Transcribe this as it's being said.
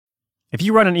If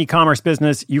you run an e-commerce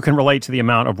business, you can relate to the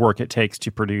amount of work it takes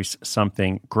to produce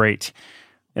something great.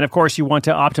 And of course, you want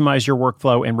to optimize your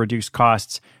workflow and reduce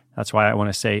costs. That's why I want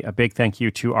to say a big thank you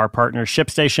to our partner,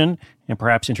 ShipStation, and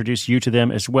perhaps introduce you to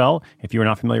them as well. If you're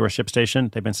not familiar with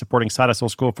ShipStation, they've been supporting Side Hustle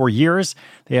School for years.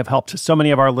 They have helped so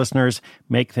many of our listeners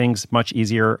make things much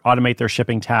easier, automate their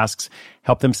shipping tasks,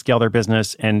 help them scale their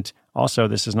business, and also,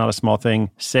 this is not a small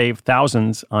thing, save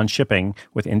thousands on shipping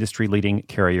with industry-leading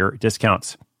carrier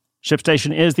discounts.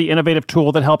 ShipStation is the innovative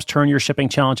tool that helps turn your shipping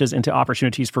challenges into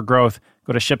opportunities for growth.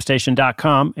 Go to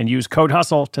ShipStation.com and use code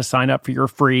HUSTLE to sign up for your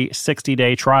free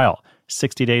 60-day trial.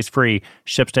 60 days free.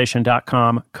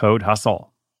 ShipStation.com, code HUSTLE.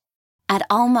 At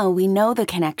Alma, we know the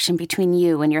connection between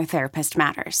you and your therapist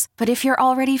matters. But if you're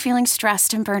already feeling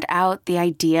stressed and burnt out, the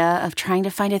idea of trying to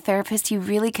find a therapist you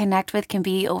really connect with can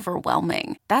be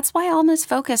overwhelming. That's why Alma's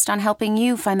focused on helping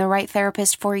you find the right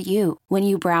therapist for you. When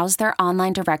you browse their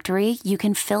online directory, you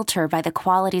can filter by the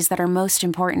qualities that are most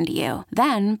important to you.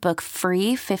 Then book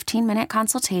free 15-minute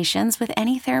consultations with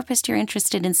any therapist you're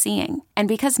interested in seeing. And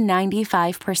because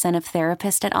 95% of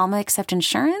therapists at Alma accept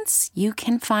insurance, you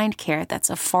can find care that's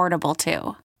affordable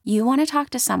too. You want to talk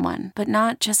to someone, but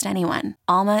not just anyone.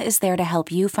 Alma is there to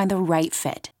help you find the right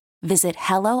fit. Visit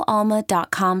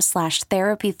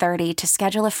helloalma.com/therapy30 to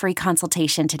schedule a free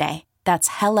consultation today. That's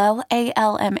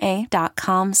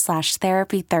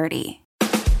helloalma.com/therapy30.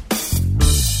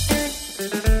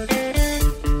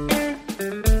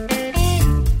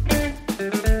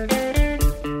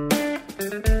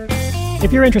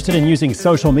 If you're interested in using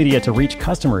social media to reach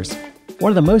customers, one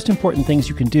of the most important things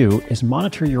you can do is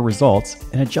monitor your results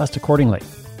and adjust accordingly.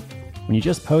 When you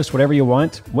just post whatever you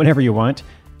want, whenever you want,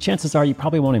 chances are you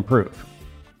probably won't improve.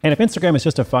 And if Instagram is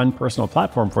just a fun personal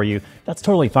platform for you, that's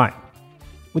totally fine.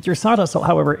 With your side hustle,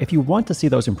 however, if you want to see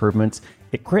those improvements,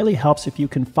 it greatly helps if you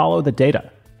can follow the data,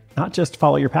 not just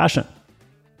follow your passion.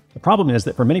 The problem is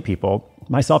that for many people,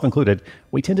 myself included,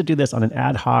 we tend to do this on an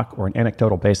ad hoc or an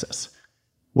anecdotal basis.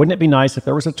 Wouldn't it be nice if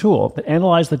there was a tool that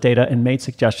analyzed the data and made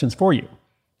suggestions for you?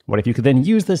 What if you could then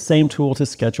use this same tool to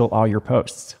schedule all your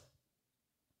posts?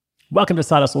 Welcome to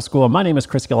Side Hustle School. My name is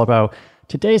Chris Guillebeau.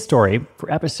 Today's story, for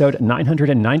episode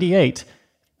 998,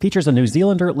 features a New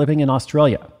Zealander living in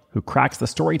Australia who cracks the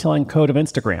storytelling code of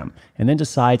Instagram and then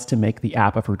decides to make the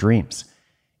app of her dreams.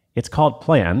 It's called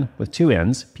Plann, with two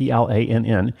N's, Plann,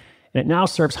 and it now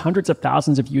serves hundreds of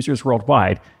thousands of users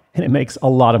worldwide, and it makes a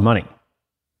lot of money.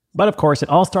 But of course, it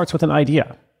all starts with an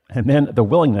idea, and then the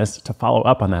willingness to follow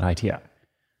up on that idea.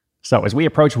 So as we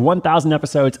approach 1,000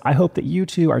 episodes, I hope that you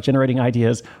too are generating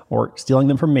ideas or stealing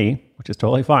them from me, which is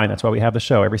totally fine. That's why we have the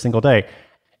show every single day,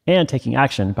 and taking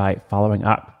action by following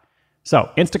up. So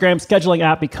Instagram's scheduling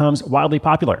app becomes wildly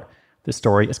popular. This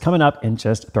story is coming up in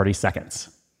just 30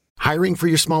 seconds. Hiring for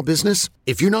your small business?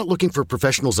 If you're not looking for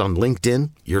professionals on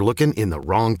LinkedIn, you're looking in the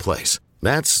wrong place.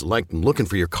 That's like looking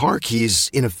for your car keys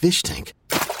in a fish tank.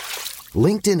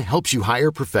 LinkedIn helps you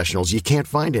hire professionals you can't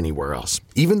find anywhere else,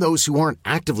 even those who aren't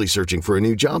actively searching for a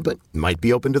new job but might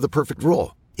be open to the perfect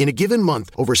role. In a given month,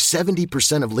 over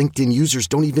 70% of LinkedIn users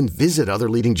don't even visit other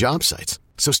leading job sites.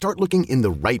 So start looking in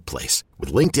the right place.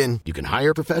 With LinkedIn, you can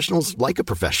hire professionals like a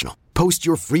professional. Post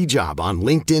your free job on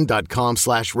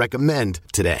linkedin.com/recommend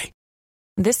today.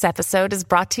 This episode is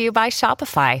brought to you by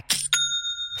Shopify.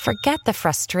 Forget the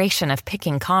frustration of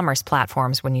picking commerce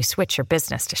platforms when you switch your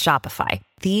business to Shopify,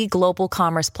 the global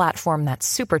commerce platform that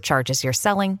supercharges your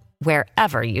selling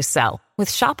wherever you sell. With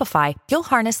Shopify, you'll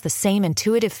harness the same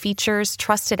intuitive features,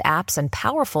 trusted apps, and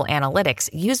powerful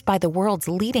analytics used by the world's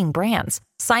leading brands.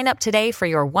 Sign up today for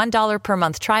your $1 per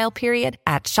month trial period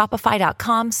at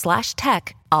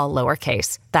shopify.com/tech, all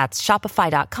lowercase. That's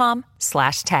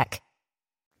shopify.com/tech.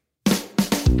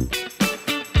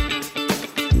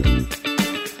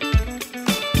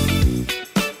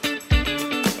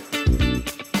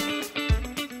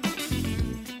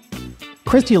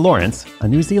 Christy Lawrence, a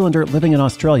New Zealander living in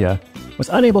Australia, was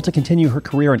unable to continue her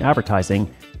career in advertising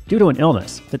due to an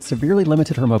illness that severely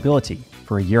limited her mobility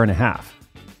for a year and a half.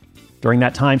 During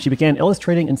that time, she began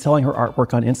illustrating and selling her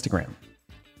artwork on Instagram.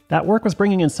 That work was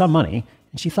bringing in some money,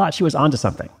 and she thought she was onto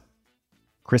something.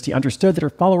 Christy understood that her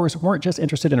followers weren't just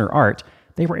interested in her art,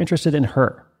 they were interested in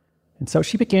her. And so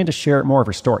she began to share more of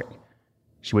her story.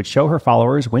 She would show her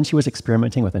followers when she was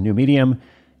experimenting with a new medium,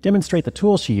 demonstrate the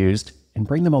tools she used, and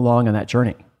bring them along on that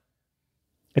journey.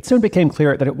 It soon became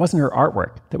clear that it wasn't her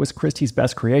artwork that was Christy's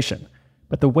best creation,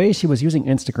 but the way she was using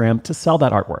Instagram to sell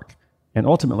that artwork, and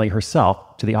ultimately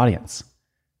herself to the audience.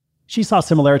 She saw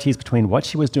similarities between what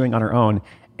she was doing on her own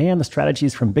and the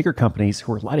strategies from bigger companies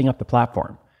who were lighting up the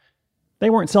platform. They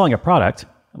weren't selling a product,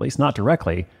 at least not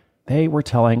directly, they were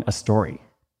telling a story.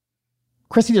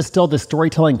 Christy distilled this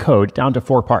storytelling code down to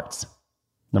 4 parts.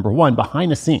 Number 1,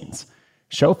 behind the scenes.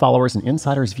 Show followers an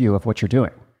insider's view of what you're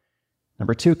doing.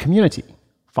 Number 2, community.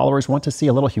 Followers want to see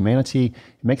a little humanity.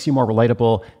 It makes you more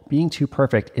relatable. Being too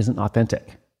perfect isn't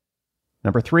authentic.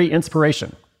 Number 3,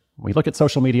 inspiration. When we look at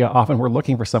social media, often we're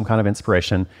looking for some kind of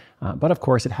inspiration, but of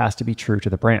course it has to be true to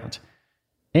the brand.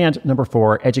 And number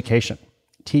 4, education.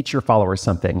 Teach your followers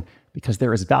something. Because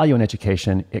there is value in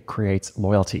education, it creates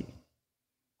loyalty.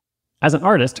 As an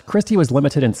artist, Christy was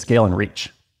limited in scale and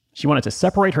reach. She wanted to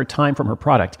separate her time from her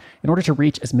product in order to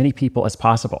reach as many people as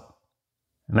possible.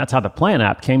 And that's how the Plan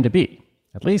app came to be,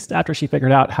 at least after she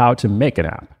figured out how to make an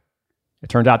app. It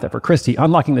turned out that for Christy,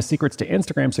 unlocking the secrets to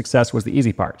Instagram success was the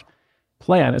easy part.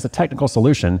 Plan is a technical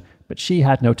solution, but she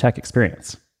had no tech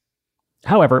experience.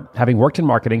 However, having worked in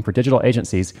marketing for digital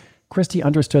agencies, Christy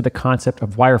understood the concept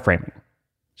of wireframing.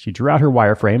 She drew out her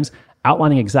wireframes,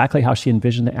 outlining exactly how she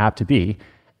envisioned the app to be,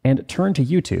 and turned to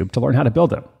YouTube to learn how to build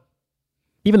them.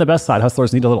 Even the best side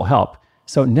hustlers need a little help,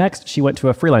 so next she went to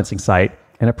a freelancing site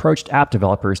and approached app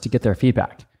developers to get their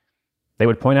feedback. They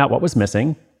would point out what was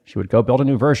missing, she would go build a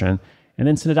new version, and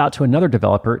then send it out to another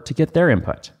developer to get their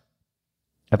input.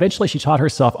 Eventually, she taught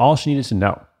herself all she needed to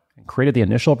know and created the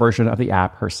initial version of the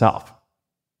app herself.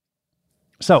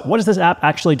 So, what does this app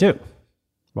actually do?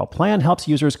 Well, Plan helps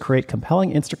users create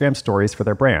compelling Instagram stories for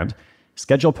their brand,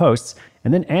 schedule posts,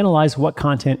 and then analyze what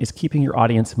content is keeping your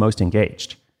audience most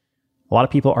engaged. A lot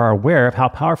of people are aware of how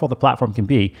powerful the platform can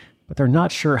be, but they're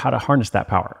not sure how to harness that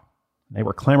power. They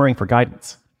were clamoring for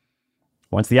guidance.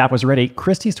 Once the app was ready,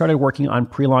 Christy started working on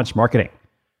pre-launch marketing.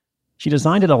 She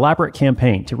designed an elaborate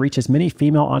campaign to reach as many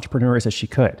female entrepreneurs as she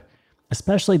could,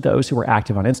 especially those who were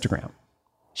active on Instagram.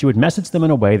 She would message them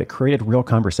in a way that created real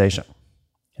conversation.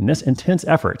 And this intense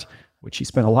effort, which she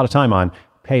spent a lot of time on,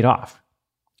 paid off.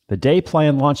 The day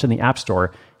Plan launched in the App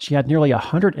Store, she had nearly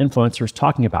 100 influencers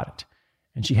talking about it,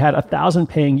 and she had 1,000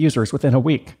 paying users within a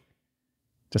week.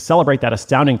 To celebrate that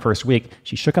astounding first week,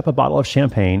 she shook up a bottle of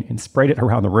champagne and sprayed it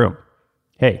around the room.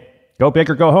 Hey, go big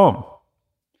or go home.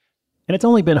 And it's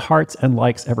only been hearts and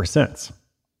likes ever since.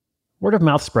 Word of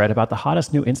mouth spread about the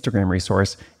hottest new Instagram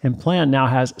resource, and Plan now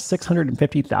has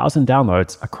 650,000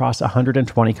 downloads across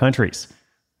 120 countries.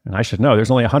 And I should know,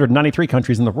 there's only 193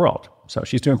 countries in the world, so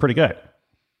she's doing pretty good.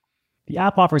 The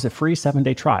app offers a free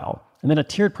 7-day trial and then a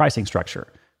tiered pricing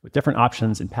structure with different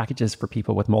options and packages for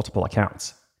people with multiple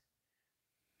accounts.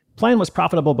 Plan was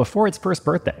profitable before its first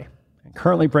birthday and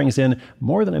currently brings in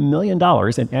more than $1 million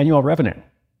in annual revenue.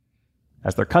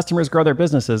 As their customers grow their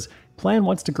businesses, Plan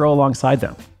wants to grow alongside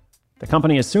them. The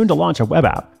company is soon to launch a web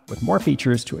app with more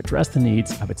features to address the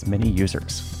needs of its many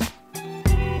users.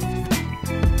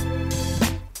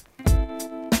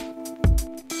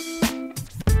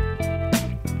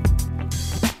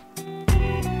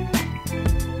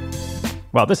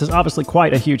 Well, this is obviously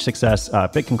quite a huge success.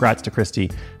 Big congrats to Christy.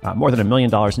 More than $1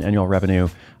 million in annual revenue,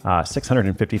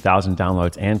 650,000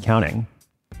 downloads and counting.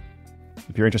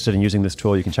 If you're interested in using this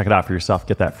tool, you can check it out for yourself.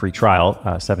 Get that free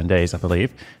trial, 7 days, I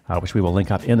believe, which we will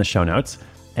link up in the show notes.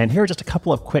 And here are just a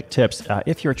couple of quick tips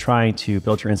if you're trying to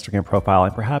build your Instagram profile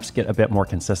and perhaps get a bit more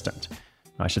consistent.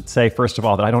 I should say, first of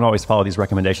all, that I don't always follow these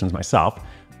recommendations myself.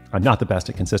 I'm not the best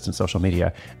at consistent social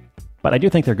media, but I do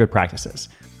think they're good practices.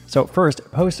 So first,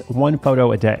 post one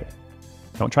photo a day.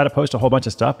 Don't try to post a whole bunch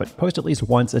of stuff, but post at least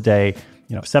once a day,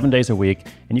 7 days a week.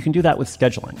 And you can do that with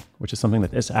scheduling, which is something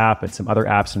that this app and some other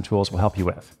apps and tools will help you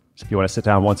with. So if you want to sit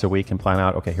down once a week and plan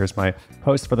out, okay, here's my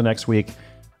post for the next week.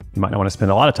 You might not want to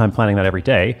spend a lot of time planning that every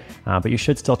day, but you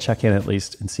should still check in at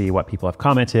least and see what people have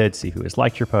commented, see who has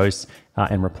liked your posts,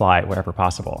 and reply wherever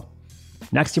possible.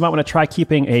 Next, you might want to try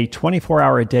keeping a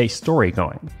 24-hour-a-day story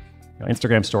going.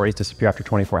 Instagram stories disappear after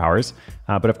 24 hours,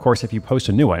 but of course, if you post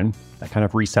a new one, that kind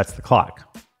of resets the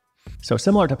clock. So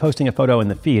similar to posting a photo in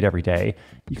the feed every day,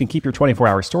 you can keep your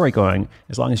 24-hour story going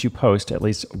as long as you post at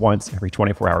least once every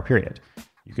 24-hour period.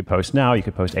 You could post now, you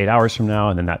could post 8 hours from now,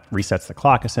 and then that resets the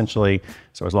clock essentially.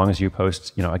 So as long as you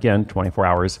post, again, 24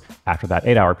 hours after that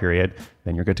 8-hour period,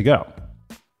 then you're good to go.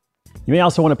 You may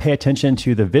also want to pay attention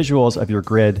to the visuals of your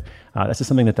grid. This is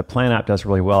something that the Plan app does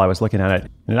really well. I was looking at it,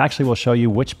 and it actually will show you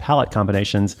which palette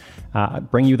combinations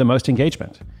bring you the most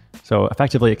engagement. So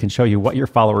effectively, it can show you what your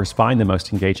followers find the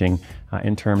most engaging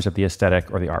in terms of the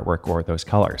aesthetic or the artwork or those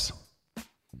colors.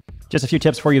 Just a few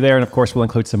tips for you there, and of course, we'll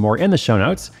include some more in the show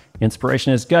notes.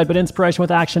 Inspiration is good, but inspiration with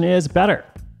action is better.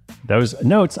 Those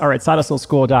notes are at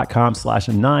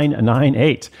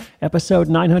sidehustleschool.com/998, episode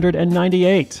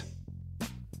 998.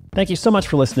 Thank you so much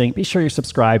for listening. Be sure you're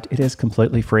subscribed. It is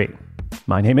completely free.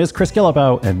 My name is Chris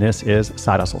Guillebeau, and this is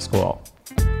Side Hustle School.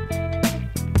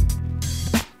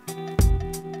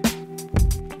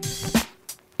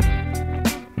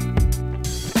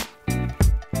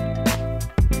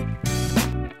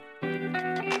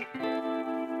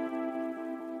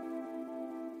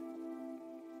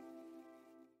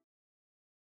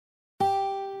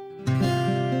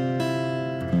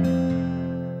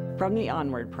 From the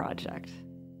Onward Project.